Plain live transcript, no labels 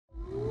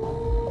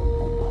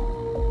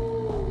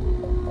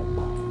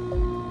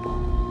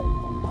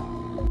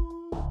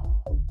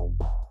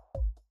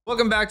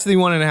Welcome back to the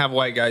One and a Half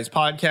White Guys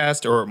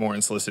podcast, or more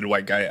unsolicited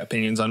white guy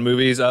opinions on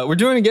movies. We're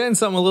doing again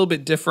something a little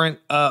bit different.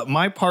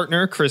 My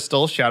partner,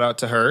 Crystal, shout out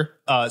to her,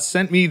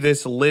 sent me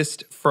this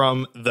list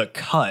from The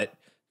Cut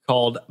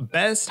called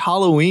Best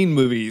Halloween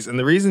Movies. And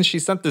the reason she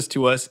sent this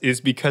to us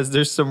is because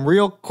there's some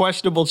real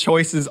questionable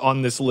choices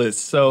on this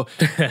list. So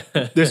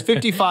there's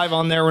 55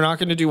 on there. We're not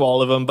going to do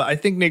all of them, but I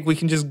think, Nick, we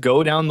can just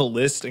go down the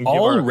list and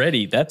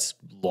already. That's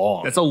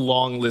long. That's a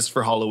long list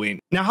for Halloween.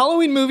 Now,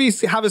 Halloween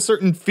movies have a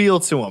certain feel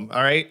to them,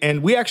 all right?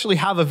 And we actually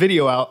have a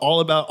video out all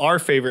about our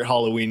favorite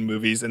Halloween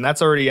movies, and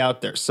that's already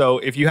out there. So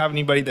if you have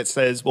anybody that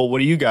says, well, what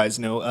do you guys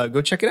know?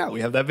 Go check it out.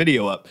 We have that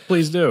video up.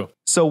 Please do.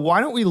 So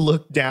why don't we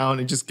look down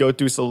and just go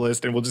through some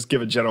list, and we'll just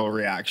give a general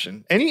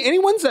reaction. Any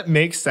ones that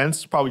make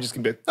sense, probably just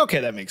gonna be,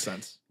 okay, that makes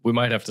sense. We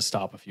might have to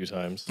stop a few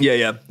times.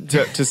 Yeah,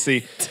 to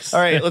see. All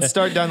right, let's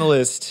start down the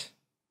list.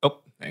 Oh,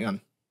 hang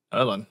on.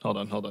 Hold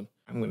on.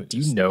 Do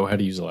you know how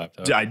to use a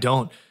laptop? I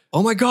don't.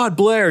 Oh my God,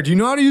 Blair, do you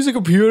know how to use a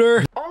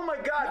computer? Oh my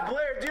God,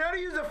 Blair, do you know how to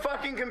use a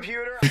fucking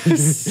computer?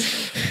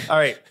 All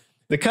right.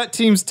 The Cut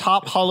Team's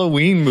top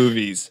Halloween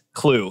movies.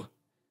 Clue.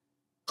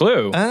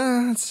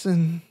 That's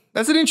an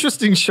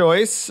interesting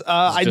choice.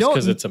 I don't,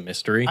 because it's a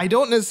mystery. I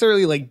don't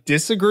necessarily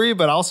disagree,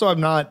 but also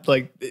I'm not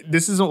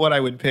this isn't what I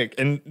would pick.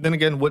 And then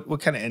again, what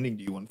kind of ending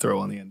do you want to throw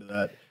on the end of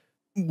that?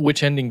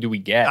 Which ending do we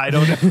get? I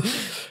don't know.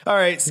 All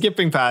right,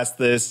 skipping past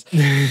this.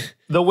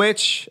 The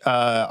Witch,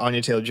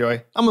 Anya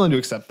Taylor-Joy. I'm willing to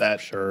accept that.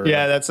 Sure.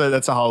 Yeah, that's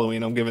a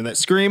Halloween. I'm giving that.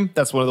 Scream,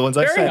 that's one of the ones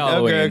I said.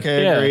 Halloween.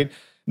 Okay, Yeah. agreed.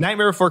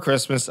 Nightmare Before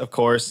Christmas, of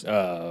course.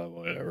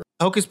 Whatever.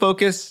 Hocus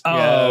Pocus. Oh,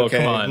 yeah, okay.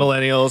 come on.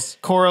 Millennials.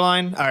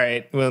 Coraline. All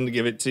right, willing to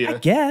give it to you. I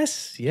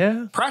guess,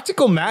 yeah.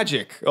 Practical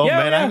Magic. Oh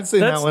man, I haven't seen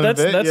that one.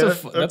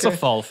 That's a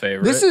fall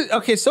favorite. This is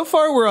okay. So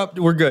far,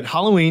 we're good.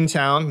 Halloween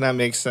Town. That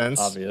makes sense.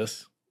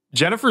 obvious.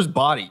 Jennifer's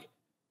Body.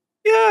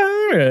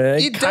 Yeah,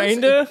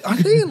 kind of. Are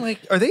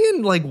they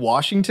in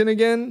Washington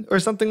again or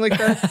something like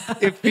that?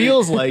 It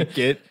feels like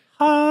it.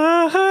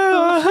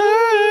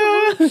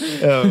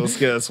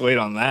 Let's wait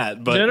on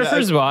that. But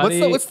Jennifer's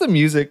Body. What's the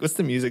music? What's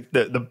the music?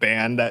 The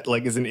band that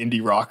is an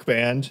indie rock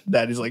band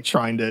that is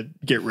trying to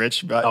get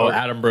rich.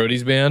 Adam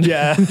Brody's band.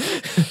 Yeah.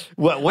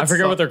 I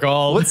forget what they're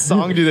called. What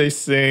song do they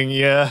sing?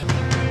 Yeah.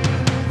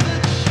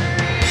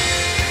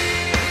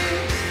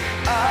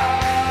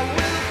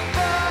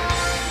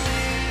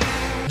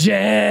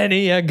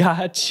 Jenny, I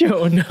got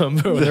your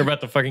number. They're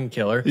about to fucking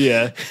kill her.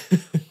 Yeah.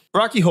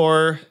 Rocky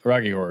Horror.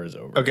 Rocky Horror is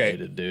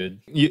overrated, dude.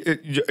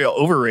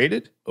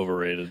 Overrated?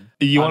 Overrated.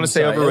 You want to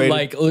say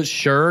overrated?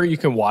 Sure, you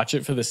can watch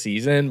it for the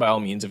season by all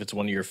means if it's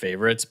one of your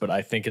favorites, but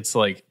I think it's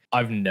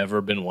I've never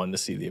been one to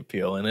see the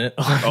appeal in it.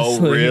 Honestly. Oh,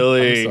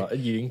 really?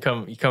 You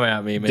come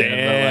at me, man.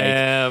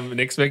 Damn, but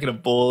Nick's making a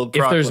bold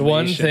if there's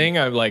one proclamation. thing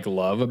I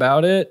love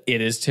about it,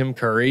 it is Tim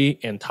Curry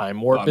and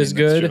Time Warp is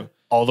good. True.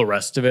 All the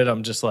rest of it,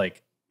 I'm just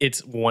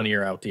it's one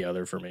ear out the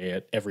other for me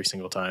every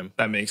single time.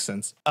 That makes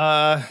sense.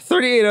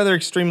 38 other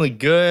extremely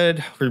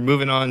good. We're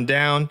moving on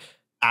down.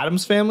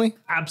 Addams Family?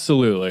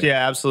 Absolutely.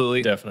 Yeah,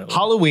 absolutely. Definitely.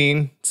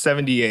 Halloween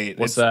 78.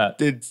 What's that?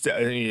 It's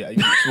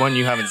one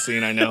you haven't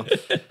seen, I know.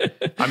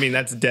 I mean,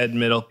 that's dead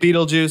middle.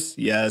 Beetlejuice,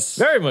 yes.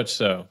 Very much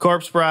so.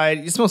 Corpse Bride.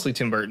 It's mostly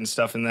Tim Burton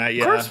stuff in that,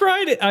 yeah. Corpse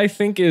Bride, I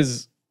think,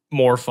 is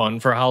more fun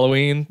for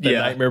Halloween than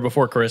Nightmare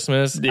Before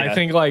Christmas. Yeah. I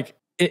think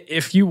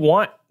if you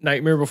want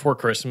Nightmare Before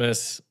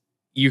Christmas,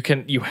 you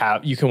can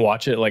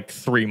watch it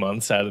 3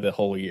 months out of the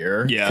whole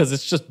year. Yeah. Because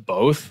it's just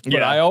both.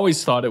 But I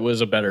always thought it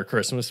was a better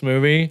Christmas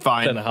movie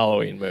than a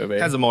Halloween movie.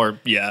 Has a more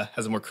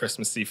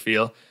Christmassy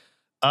feel.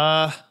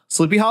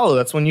 Sleepy Hollow,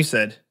 that's one you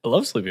said. I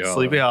love Sleepy Hollow.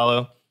 Sleepy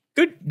Hollow.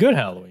 Good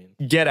Halloween.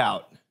 Get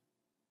Out.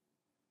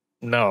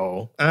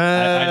 No.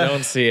 I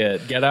don't see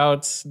it. Get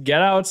Out's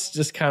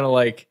just kind of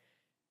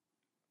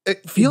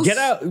it feels Get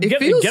Out. It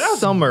feels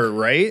summer,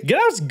 right?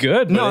 Get Out's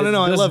good. No.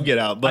 I love Get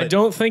Out, but I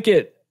don't think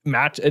it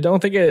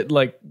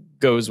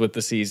goes with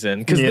the season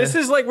because this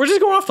is we're just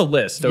going off the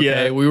list.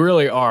 Okay, we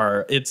really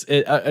are.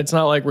 It's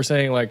not like we're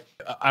saying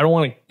I don't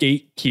want to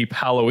gatekeep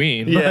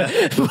Halloween.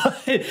 Yeah,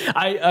 but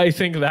I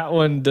think that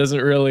one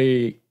doesn't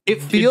really.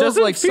 It feels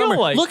like summer.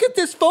 Look at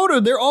this photo.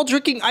 They're all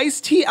drinking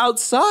iced tea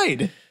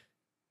outside.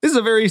 This is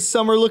a very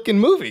summer looking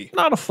movie.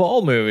 Not a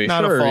fall movie.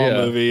 Not a fall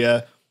movie.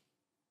 Yeah.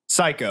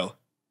 Psycho.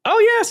 Oh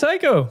yeah,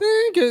 Psycho.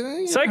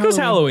 Psycho's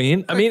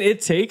Halloween. I mean,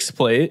 it takes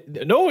place.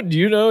 No, do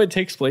you know it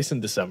takes place in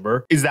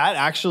December? Is that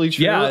actually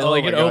true? Yeah,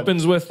 it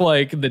opens with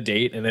the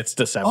date and it's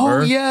December.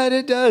 Oh yeah,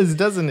 it does,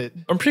 doesn't it?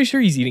 I'm pretty sure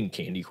he's eating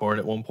candy corn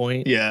at one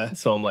point. Yeah.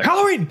 So I'm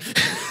Halloween.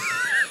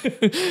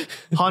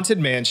 Haunted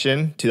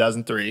Mansion,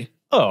 2003.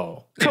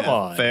 Oh, come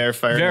on. Fair.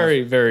 Very,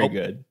 enough. very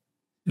good.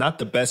 Not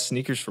the best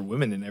sneakers for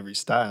women in every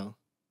style.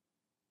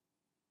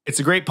 It's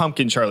a Great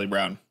Pumpkin, Charlie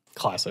Brown.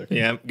 Classic.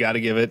 Yeah,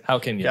 gotta give it. How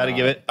can you Gotta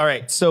give it. All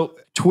right, so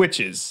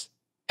Twitches.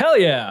 Hell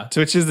yeah.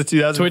 Twitches, the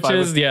 2005.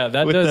 Twitches,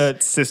 that with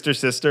does. the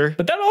sister.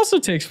 But that also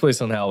takes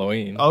place on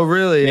Halloween. Oh,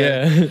 really?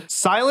 Yeah.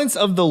 Silence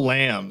of the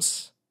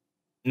Lambs.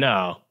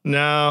 No,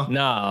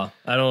 No.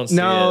 I don't see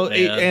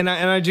it, and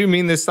I do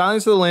mean this.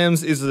 Silence of the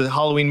Lambs is a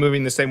Halloween movie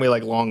in the same way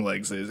like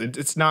Longlegs is.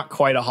 It's not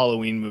quite a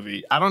Halloween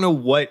movie. I don't know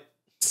what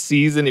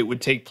season it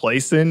would take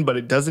place in, but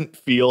it doesn't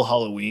feel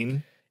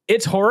Halloween.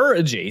 It's horror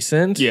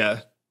adjacent.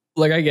 Yeah.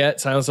 Like I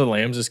get Silence of the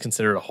Lambs is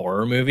considered a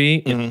horror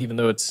movie, even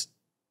though it's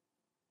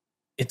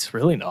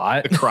really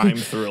not. A crime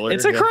thriller.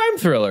 It's a crime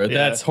thriller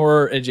that's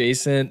horror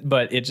adjacent,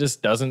 but it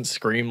just doesn't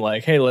scream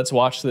like, hey, let's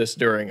watch this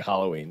during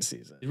Halloween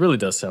season. It really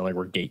does sound like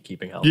we're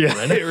gatekeeping Halloween.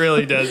 Yeah, it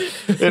really does.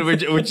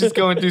 We're just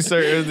going through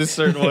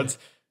certain ones.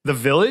 The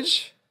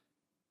Village?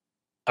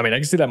 I mean, I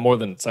can see that more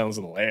than Silence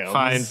of the Lambs.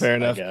 Fine, fair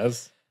enough. I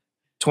guess.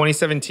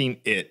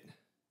 2017 It.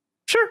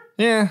 Sure.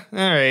 Yeah. All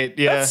right.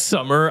 Yeah. That's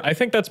summer. I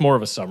think that's more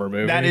of a summer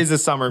movie. That is a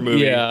summer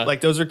movie. Yeah.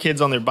 Like those are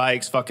kids on their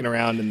bikes fucking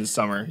around in the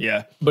summer.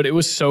 Yeah. But it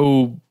was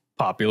so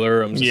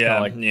popular. I'm just kind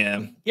of like,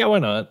 yeah, why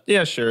not?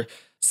 Yeah, sure.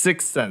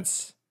 Sixth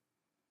Sense.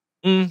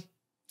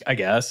 I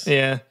guess.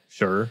 Yeah.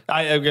 Sure.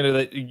 I'm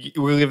gonna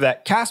we'll give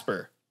that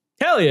Casper.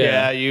 Hell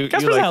yeah. Yeah.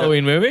 Casper's like a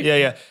Halloween movie.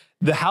 Yeah.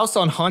 The House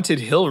on Haunted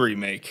Hill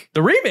remake.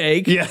 The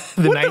remake? Yeah.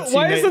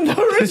 Why isn't the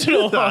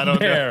original I don't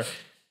there? know.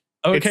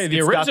 Okay, the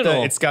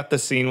original. It's got the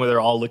scene where they're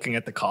all looking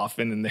at the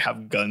coffin and they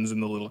have guns in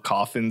the little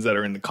coffins that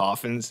are in the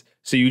coffins.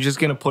 So you're just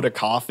gonna put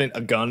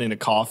a gun in a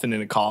coffin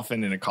in a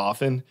coffin in a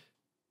coffin.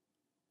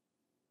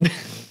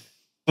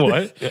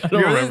 What? I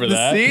don't remember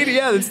that. Scene?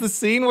 Yeah, it's the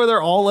scene where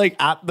they're all like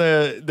at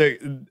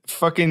the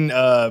fucking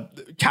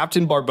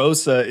Captain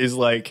Barbosa is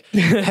like,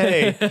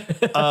 hey,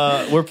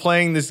 we're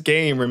playing this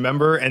game,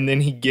 remember? And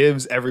then he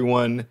gives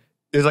everyone,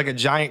 there's like a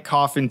giant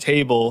coffin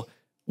table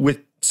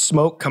with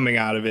smoke coming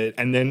out of it,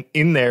 and then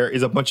in there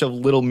is a bunch of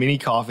little mini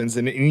coffins,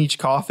 and in each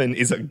coffin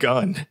is a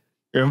gun.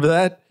 Remember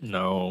that?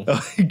 No.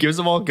 He gives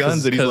them all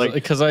guns, and he's like,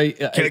 because I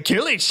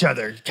kill each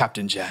other,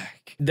 Captain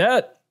Jack.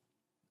 That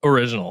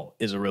original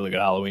is a really good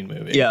Halloween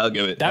movie. Yeah, I'll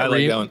give it. That, I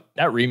like that one.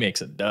 That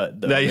remake's a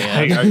dud, though.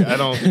 I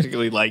don't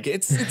particularly like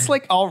it. It's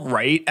like all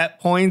right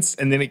at points,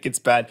 and then it gets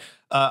bad.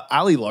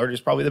 Ali Larder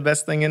is probably the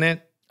best thing in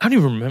it. I don't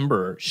even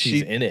remember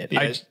she's in it.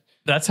 Yeah.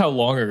 That's how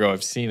long ago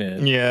I've seen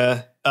it.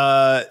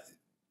 Yeah.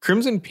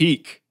 Crimson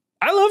Peak.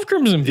 I love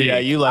Crimson Peak. Yeah,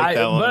 you like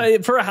that one.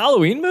 But for a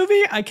Halloween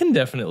movie, I can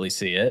definitely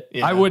see it.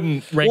 Yeah. I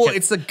wouldn't rank it. Well,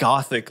 it's a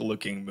gothic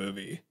looking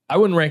movie. I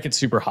wouldn't rank it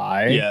super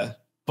high. Yeah.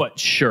 But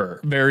sure.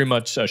 Very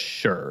much a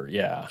sure.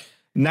 Yeah.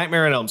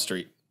 Nightmare on Elm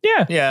Street.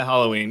 Yeah. Yeah,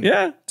 Halloween.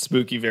 Yeah.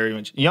 Spooky very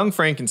much. Young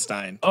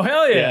Frankenstein. Oh,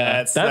 hell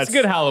yeah. That's a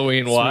good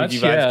Halloween watch.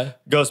 Yeah.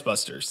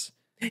 Ghostbusters.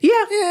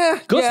 Yeah.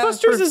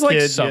 Ghostbusters is like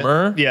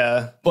summer.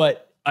 Yeah.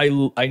 But I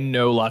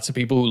know lots of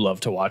people who love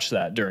to watch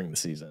that during the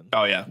season.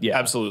 Oh, yeah.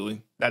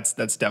 Absolutely. That's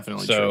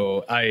definitely true.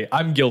 So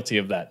I'm guilty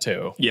of that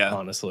too. Yeah.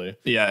 Honestly.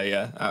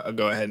 Yeah. I'll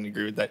go ahead and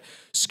agree with that.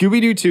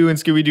 Scooby-Doo 2 and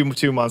Scooby-Doo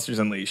 2 Monsters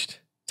Unleashed.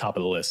 Top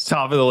of the list.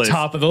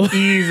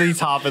 Easy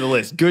top of the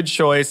list. Good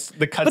choice.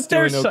 The cut's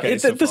doing okay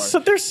so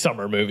far. There's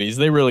summer movies.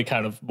 They really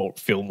kind of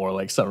feel more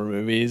like summer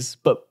movies,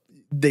 but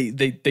they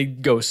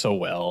go so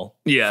well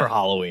for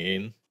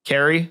Halloween.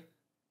 Carrie?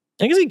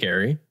 I can see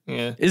Carrie.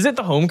 Yeah. Is it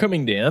the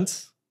homecoming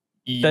dance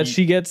that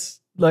she gets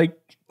like,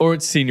 or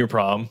it's senior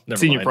prom?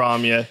 Senior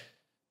prom, yeah.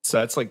 So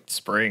that's like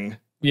spring.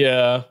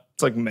 Yeah.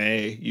 It's like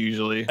May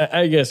usually.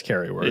 I guess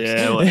Carrie works.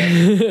 Yeah.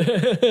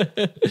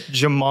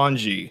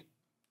 Jumanji.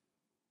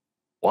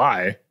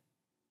 Why?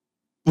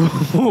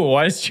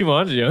 Why is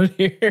Jumanji on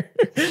here?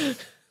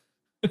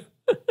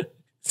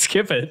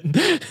 Skip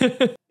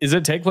it. Does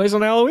it take place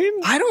on Halloween?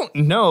 I don't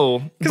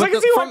know. Because I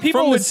can see why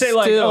people would say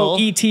like, oh,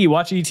 E.T.,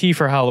 watch E.T.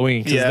 for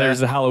Halloween because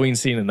there's a Halloween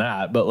scene in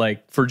that. But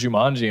like for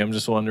Jumanji, I'm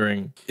just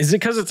wondering, is it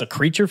because it's a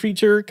creature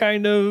feature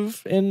kind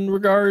of in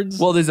regards?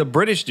 Well, there's a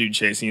British dude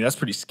chasing you. That's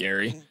pretty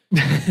scary.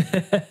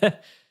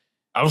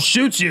 I'll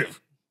shoot you.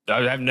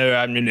 I have no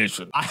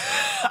ammunition.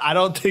 I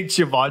don't think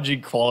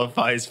Jumanji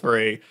qualifies for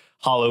a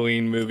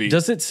Halloween movie.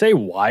 Does it say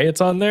why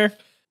it's on there?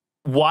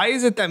 Why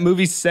is it that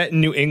movies set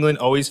in New England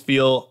always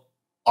feel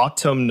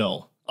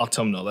autumnal?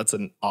 Autumnal, that's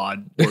an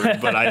odd word,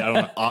 but I don't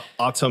know.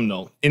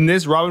 Autumnal. In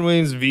this Robin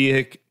Williams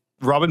vehicle,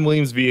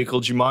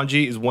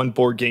 Jumanji is one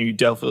board game you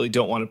definitely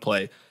don't want to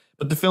play.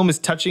 But the film is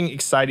touching,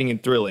 exciting,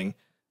 and thrilling.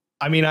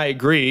 I mean, I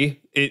agree.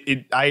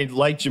 I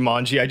like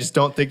Jumanji. I just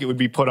don't think it would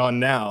be put on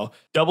now.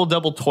 Double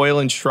Toil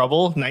and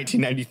Trouble,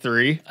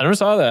 1993. I never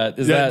saw that.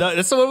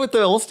 That's the one with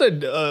the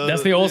Olsen.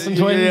 That's the Olsen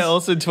twins? Yeah,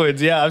 Olsen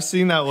twins. Yeah, I've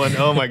seen that one.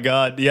 Oh my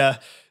God. Yeah.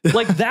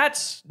 Like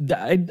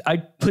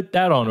I put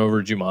that on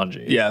over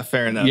Jumanji. Yeah,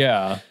 fair enough.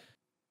 Yeah.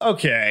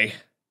 Okay.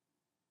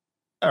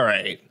 All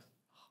right.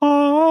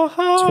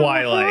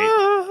 Twilight.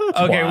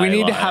 Okay, we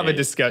need to have a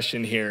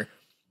discussion here.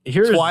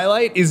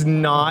 Twilight is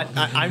not.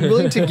 I'm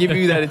willing to give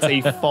you that it's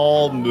a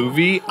fall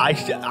movie.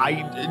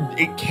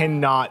 It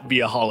cannot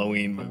be a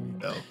Halloween movie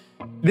though.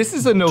 This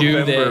is a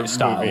November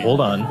movie.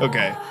 Hold on.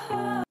 Okay.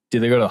 Do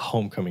they go to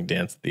homecoming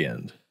dance at the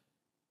end?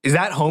 Is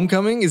that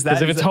homecoming? Is that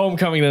because if it's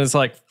homecoming, then it's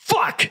like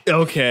fuck.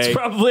 Okay. It's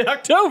probably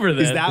October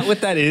then. Is that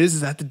what that is? Is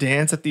that the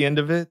dance at the end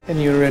of it?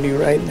 And you're ready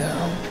right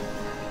now.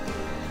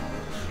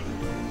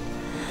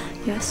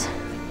 Yes.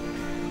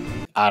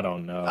 I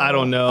don't know.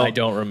 I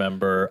don't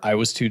remember. I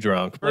was too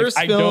drunk. First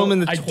film in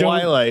the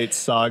Twilight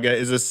saga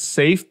is a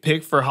safe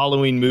pick for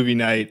Halloween movie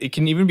night. It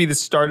can even be the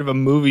start of a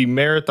movie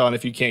marathon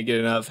if you can't get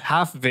enough.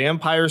 Half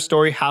vampire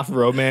story, half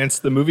romance.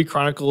 The movie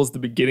chronicles the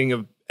beginning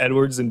of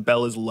Edwards and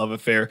Bella's love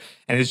affair,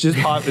 and it's just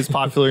as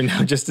popular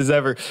now just as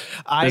ever.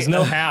 There's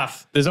no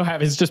half.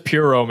 It's just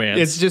pure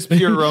romance. It's just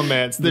pure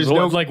romance. There's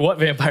no like what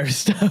vampire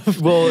stuff.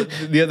 Well,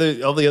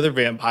 all the other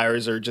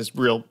vampires are just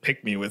real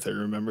pick me with her.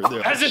 Remember,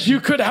 as if you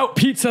could out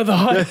Pizza the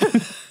Hut.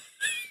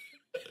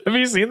 Have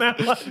you seen that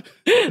one?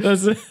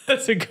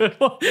 That's a good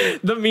one.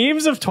 The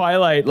memes of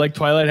Twilight, like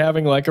Twilight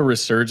having like a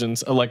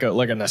resurgence, like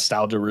a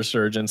nostalgia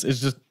resurgence,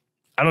 is just,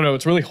 I don't know.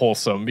 It's really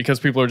wholesome because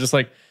people are just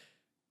like,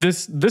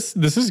 This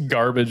is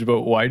garbage,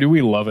 but why do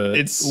we love it?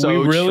 It's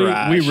so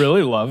trash. We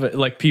really love it.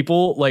 Like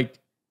people like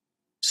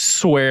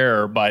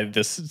swear by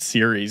this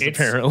series.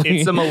 Apparently,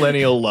 it's a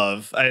millennial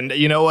love, and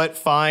you know what?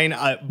 Fine,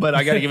 but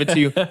I got to give it to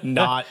you.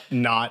 Not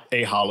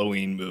a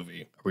Halloween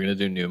movie. Are we gonna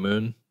do New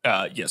Moon?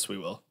 Yes, we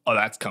will. Oh,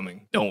 that's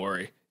coming. Don't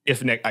worry.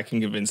 If Nick, I can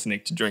convince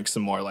Nick to drink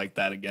some more like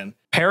that again.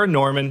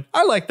 Paranorman,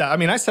 I like that. I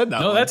mean, I said that.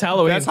 No, that's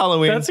Halloween. That's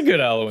Halloween. That's a good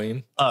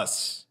Halloween.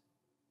 Us.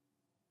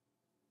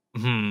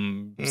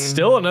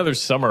 Still another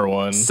summer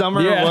one.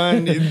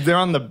 One. They're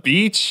on the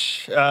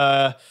beach.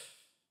 I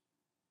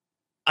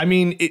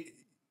mean,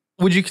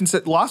 would you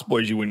consider Lost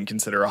Boys? You wouldn't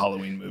consider a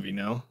Halloween movie,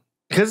 no?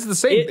 Because it's the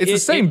same. It's the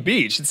same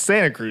beach. It's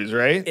Santa Cruz,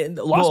 right?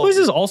 Lost Boys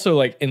is also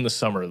like in the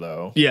summer,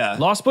 though. Yeah,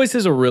 Lost Boys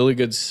is a really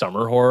good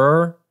summer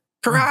horror.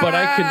 But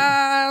I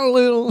could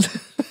little.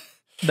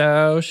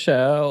 Thou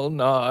shall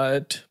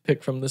not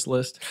pick from this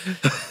list,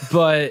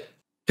 but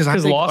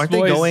because aren't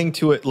they going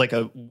to it like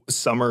a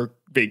summer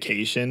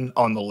vacation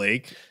on the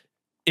lake?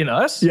 In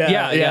Us?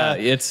 Yeah.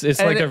 It's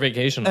like their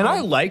vacation. And I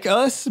like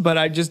Us, but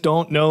I just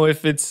don't know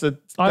if it's a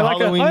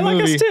Halloween movie. I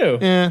like Us too.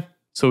 Yeah.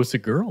 So it's a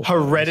girl.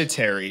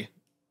 Hereditary.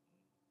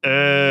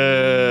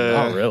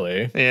 Not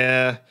really.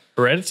 Yeah.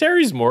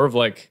 Hereditary is more of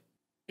like,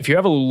 if you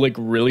have a like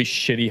really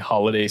shitty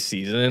holiday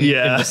season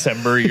in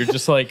December, you're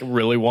just like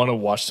really want to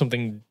watch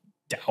something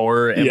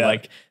dour and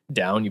like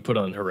down, you put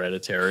on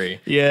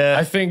Hereditary. Yeah.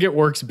 I think it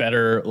works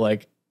better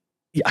like,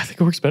 I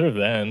think it works better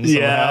then.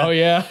 Somehow.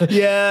 Yeah.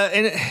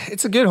 And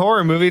it's a good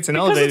horror movie. It's an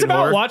elevated it's about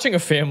horror. watching a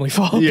family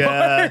fall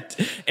apart.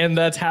 And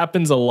that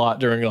happens a lot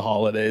during the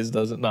holidays,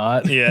 does it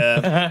not?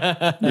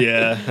 Yeah.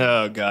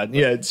 Oh, God.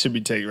 Yeah, it should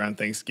be taken around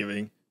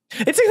Thanksgiving.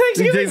 It's a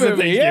Thanksgiving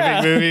movie.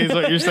 Movie is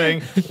what you're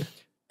saying.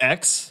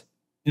 X?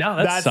 No,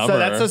 that's summer.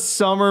 That's a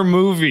summer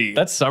movie.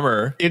 That's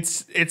summer.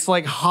 It's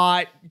like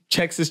hot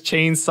Texas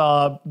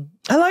Chainsaw.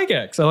 I like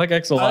X. I like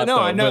X a lot. I know.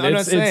 I'm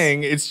not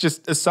saying it's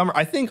just a summer.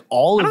 I think I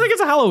don't think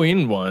it's a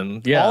Halloween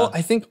one. Yeah.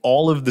 I think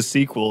all of the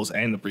sequels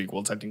and the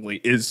prequel technically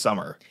is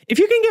summer. If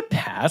you can get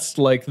past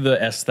like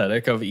the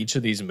aesthetic of each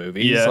of these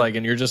movies, like,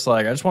 and you're just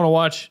like, I just want to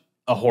watch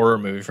a horror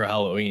movie for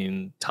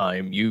Halloween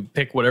time, you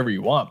pick whatever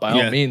you want by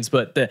all means.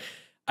 But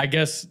I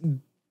guess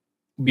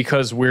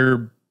because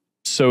we're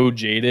so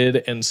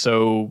jaded and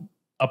so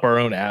up our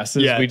own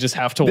asses, we just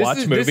have to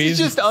watch movies. This is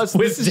just us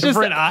with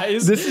different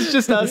eyes. This is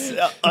just us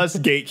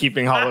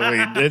gatekeeping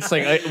Halloween. It's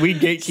like we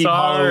gatekeep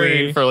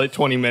Halloween for like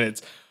 20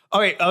 minutes.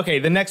 Okay.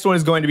 The next one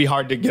is going to be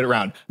hard to get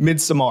around.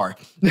 Midsommar.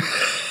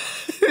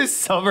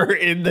 Summer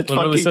in the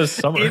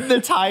in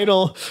the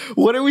title.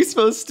 What are we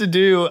supposed to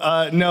do?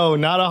 No,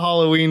 not a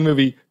Halloween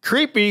movie.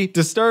 Creepy,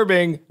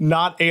 disturbing,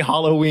 not a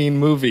Halloween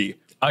movie.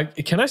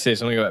 Can I say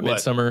something about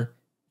Midsommar?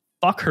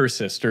 Fuck her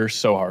sister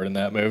so hard in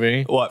that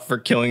movie. What, for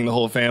killing the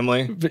whole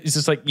family? It's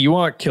just like, you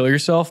want to kill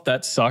yourself?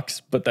 That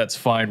sucks, but that's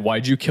fine.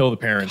 Why'd you kill the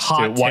parents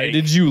too? Why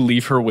did you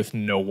leave her with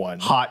no one?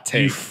 Hot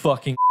take. You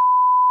fucking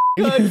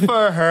good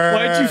for her.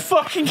 Why'd you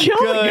fucking kill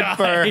the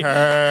guy? Good for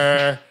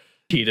her.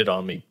 Cheated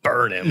on me.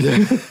 Burn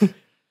him.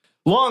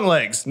 Long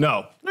Legs.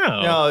 No. We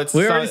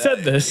already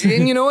said this.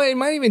 And you know what? It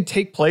might even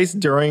take place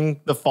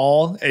during the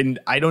fall, and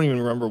I don't even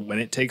remember when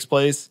it takes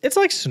place. It's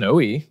like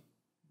snowy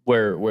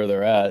where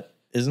they're at.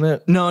 Isn't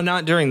it? No,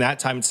 not during that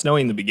time. It's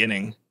snowy in the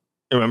beginning.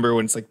 Remember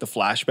when it's like the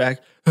flashback?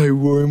 I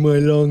wore my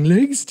long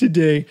legs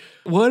today.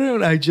 Why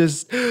don't I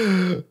just... Wow,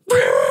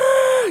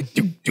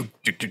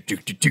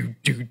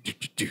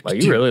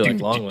 you really like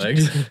long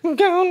legs.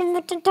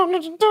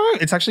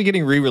 It's actually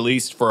getting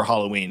re-released for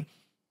Halloween.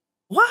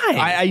 Why?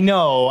 I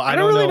know. I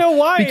don't really know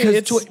why. Because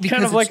it's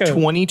kind of like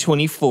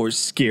 2024's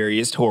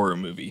scariest horror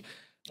movie.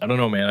 I don't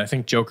know, man. I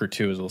think Joker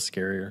 2 is a little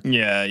scarier.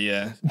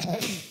 Yeah.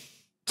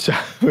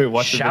 Wait,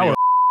 watch the video.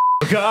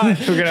 God,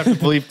 we're gonna have to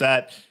bleep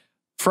that.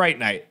 Fright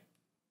Night.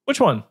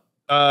 Which one?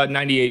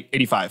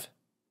 85.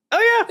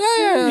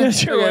 Oh yeah.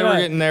 Sure.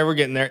 We're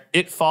getting there.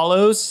 It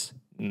Follows.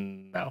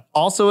 No.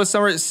 Also a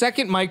summer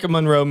second Micah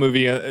Monroe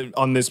movie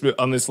on this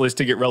list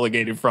to get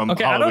relegated from.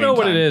 Okay, Halloween I don't know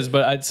what time. it is,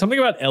 but something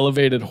about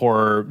elevated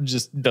horror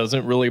just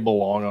doesn't really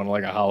belong on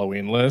like a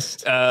Halloween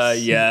list.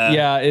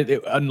 Yeah.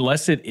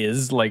 Unless it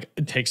is like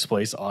it takes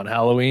place on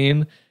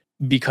Halloween,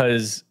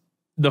 because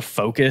the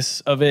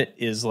focus of it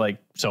is like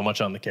so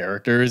much on the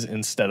characters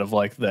instead of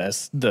like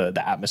the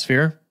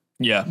atmosphere.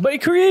 Yeah. But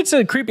it creates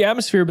a creepy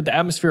atmosphere, but the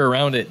atmosphere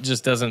around it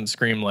just doesn't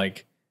scream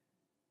like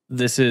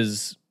this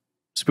is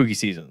spooky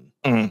season.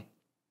 Mm.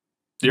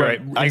 You're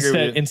right. I agree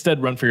with you.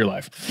 Instead, run for your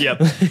life.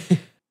 Yep.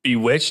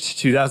 Bewitched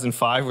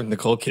 2005 with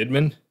Nicole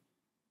Kidman.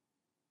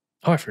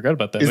 Oh, I forgot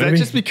about that. Is that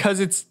just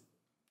because it's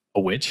a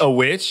witch? A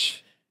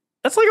witch?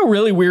 That's like a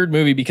really weird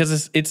movie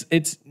because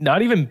it's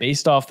not even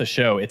based off the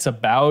show. It's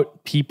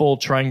about people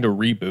trying to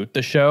reboot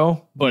the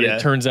show, but it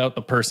turns out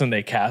the person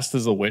they cast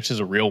as a witch is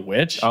a real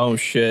witch. Oh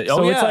shit!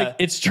 So it's like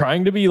it's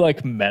trying to be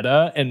like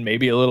meta and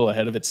maybe a little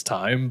ahead of its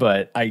time,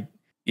 but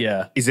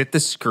is it the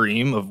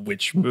Scream of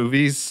witch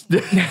movies?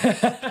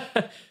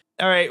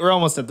 All right, we're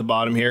almost at the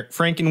bottom here.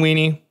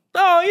 Frankenweenie.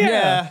 Oh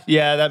yeah,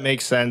 that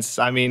makes sense.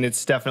 I mean,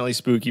 it's definitely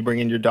spooky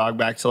bringing your dog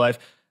back to life.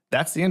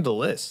 That's the end of the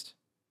list.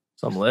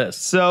 Some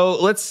list. So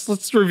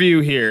let's review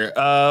here.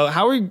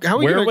 How are we?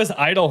 Where was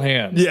Idle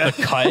Hands? Yeah.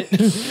 The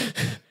cut,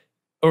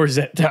 or is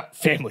it not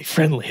family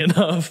friendly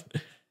enough?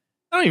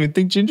 I don't even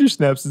think Ginger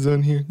Snaps is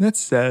on here.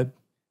 That's sad.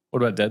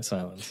 What about Dead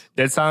Silence?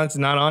 Dead Silence is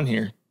not on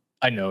here.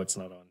 I know it's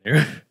not on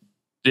here.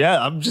 Yeah,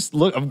 I'm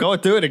going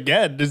through it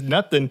again. There's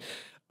nothing.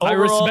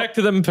 Overall, I respect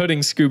them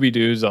putting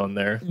Scooby-Doo's on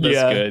there.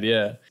 That's good,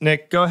 yeah.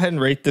 Nick, go ahead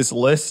and rate this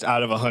list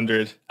out of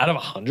 100. Out of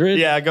 100?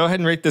 Yeah, go ahead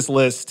and rate this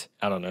list.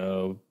 I don't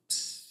know.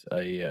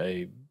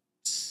 A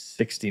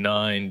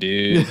 69,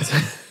 dude.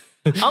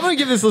 I'm going to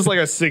give this list like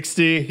a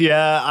 60.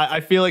 Yeah, I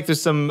feel like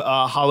there's some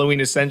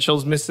Halloween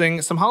essentials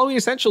missing. Some Halloween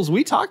essentials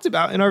we talked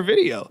about in our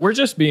video. We're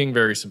just being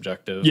very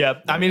subjective.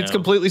 Yeah, I mean, it's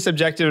completely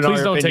subjective in our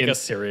opinion. Please don't take us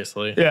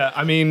seriously. Yeah,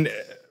 I mean,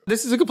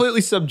 this is a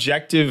completely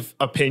subjective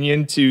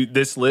opinion to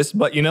this list,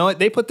 but you know what?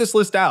 They put this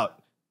list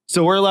out,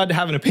 so we're allowed to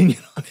have an opinion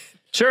on it.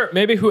 Sure,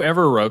 maybe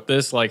whoever wrote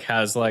this like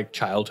has like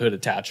childhood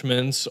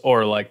attachments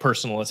or like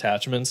personal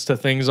attachments to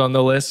things on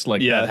the list,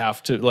 like that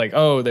have to like,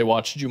 oh, they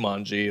watched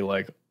Jumanji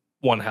like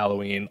one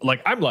Halloween.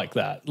 Like I'm like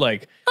that.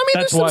 Like I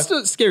mean, there's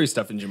some scary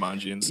stuff in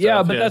Jumanji and stuff.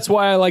 Yeah, but that's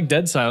why I like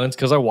Dead Silence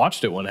because I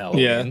watched it one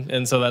Halloween,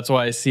 and so that's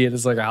why I see it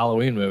as like a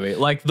Halloween movie.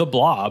 Like The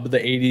Blob,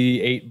 the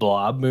 '88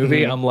 Blob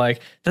movie. I'm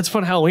like, that's a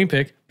fun Halloween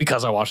pick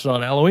because I watched it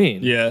on Halloween.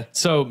 Yeah,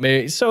 so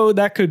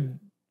that could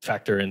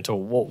factor into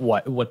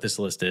what this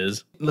list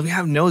is. We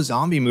have no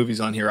zombie movies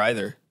on here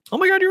either. Oh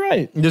my God, you're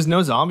right. There's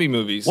no zombie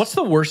movies. What's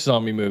the worst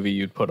zombie movie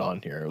you'd put on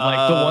here?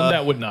 Like the one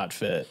that would not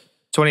fit.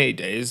 28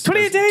 Days.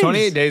 28 Days.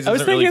 28 Days. I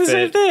was thinking really the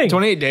same thing.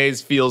 28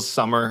 Days feels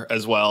summer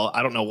as well.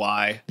 I don't know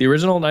why. The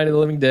original Night of the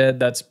Living Dead,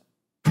 that's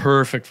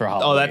perfect for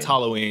Halloween. Oh, that's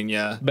Halloween,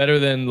 yeah. Better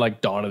than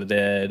like Dawn of the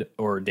Dead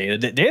or Day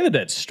of the Dead. Day of the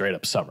Dead's straight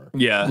up summer.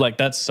 Yeah. Like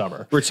that's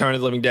summer. Return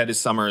of the Living Dead is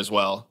summer as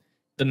well.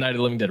 The Night of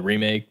the Living Dead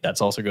remake, that's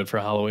also good for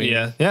Halloween.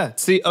 Yeah, yeah.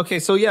 See, okay,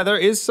 so yeah, there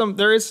is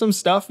some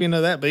stuff, you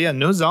know that, but yeah,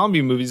 no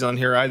zombie movies on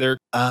here either.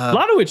 A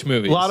lot of witch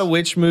movies. A lot of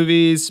witch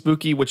movies,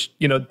 spooky, which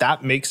you know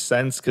that makes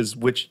sense because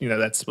witch, you know,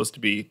 that's supposed to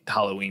be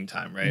Halloween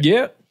time, right?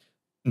 Yeah.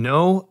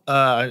 No,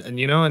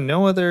 you know, and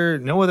no other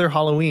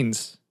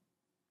Halloweens.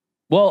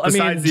 Well, I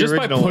mean, just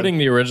by putting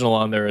the original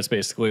on there, it's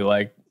basically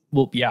like,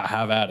 well, yeah,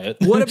 have at it.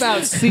 What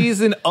about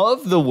Season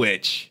of the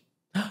Witch?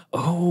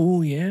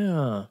 Oh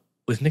yeah.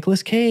 With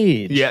Nicolas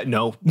Cage. Yeah,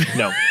 no.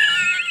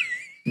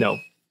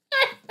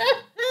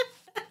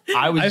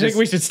 I think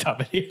we should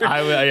stop it here.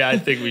 I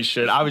think we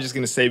should. I was just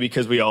gonna say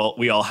because we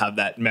all have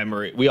that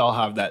memory. We all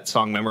have that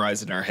song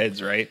memorized in our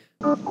heads, right?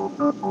 8 more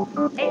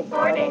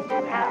days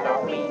to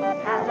Halloween,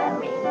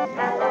 Halloween,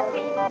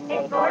 Halloween.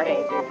 8 more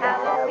days to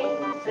Halloween,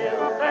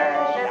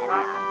 silver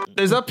shamrock.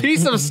 There's a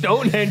piece of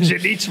Stonehenge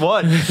in each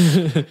one.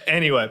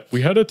 Anyway,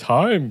 we had a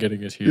time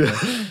getting it here.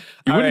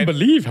 You wouldn't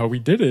believe how we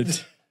did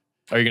it.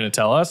 Are you gonna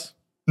tell us?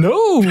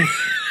 No.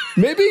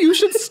 Maybe you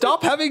should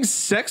stop having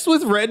sex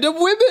with random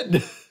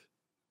women.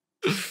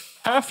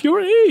 Half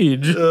your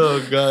age.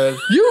 Oh, God.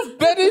 You've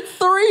been in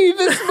 3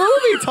 this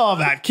movie,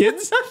 Tom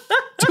Atkins.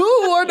 2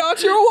 are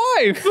not your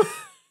wife.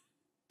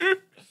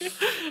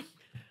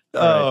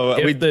 Oh,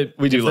 we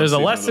do. There's a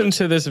lesson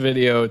to this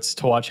video. It's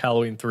to watch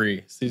Halloween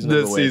 3, Season of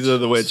the Witch. Season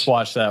of the Witch. Just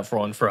watch that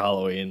for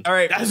Halloween. All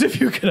right. As if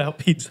you could out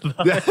pizza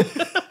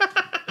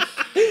the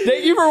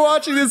Thank you for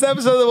watching this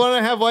episode of the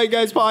 1.5 White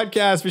Guys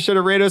podcast. Be sure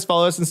to rate us,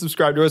 follow us, and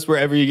subscribe to us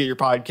wherever you get your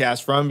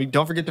podcast from.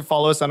 Don't forget to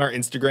follow us on our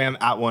Instagram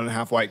at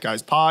 1.5 White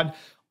Guys Pod,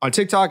 on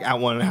TikTok at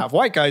 1.5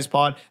 White Guys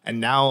Pod, and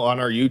now on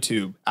our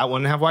YouTube at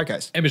 1.5 White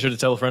Guys. And be sure to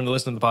tell a friend to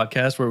listen to the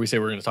podcast where we say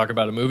we're going to talk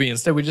about a movie.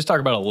 Instead, we just talk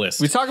about a list.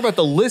 We talk about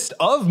the list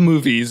of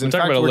movies. In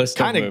fact, we're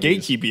kind of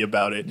movies. gatekeepy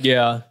about it.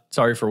 Yeah.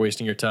 Sorry for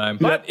wasting your time.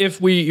 But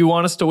if you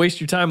want us to waste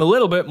your time a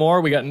little bit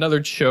more, we got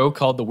another show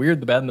called The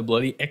Weird, the Bad, and the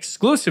Bloody,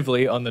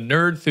 exclusively on the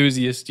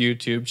Nerdthusiast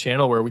YouTube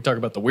channel, where we talk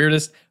about the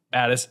weirdest,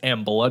 baddest,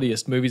 and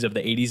bloodiest movies of the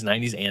 80s,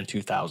 90s, and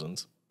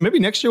 2000s. Maybe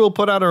next year we'll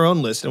put out our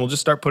own list and we'll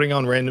just start putting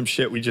on random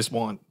shit we just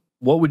want.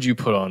 What would you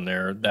put on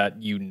there that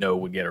you know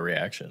would get a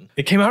reaction?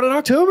 It came out in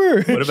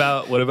October. What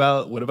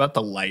about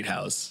The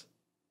Lighthouse?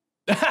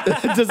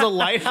 Does The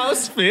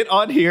Lighthouse fit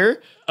on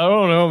here? I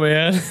don't know,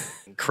 man.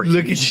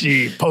 Look at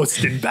you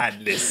posting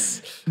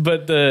badness.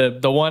 But the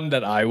one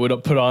that I would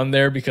have put on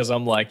there, because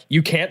I'm like,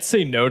 you can't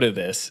say no to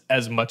this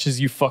as much as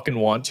you fucking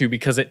want to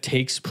because it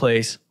takes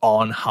place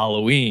on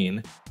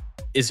Halloween,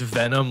 is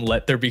Venom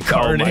Let There Be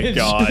Carnage.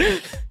 Oh my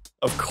God.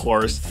 Of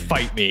course.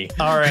 Fight me.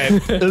 All right.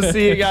 We'll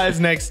see you guys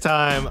next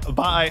time.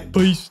 Bye.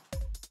 Peace.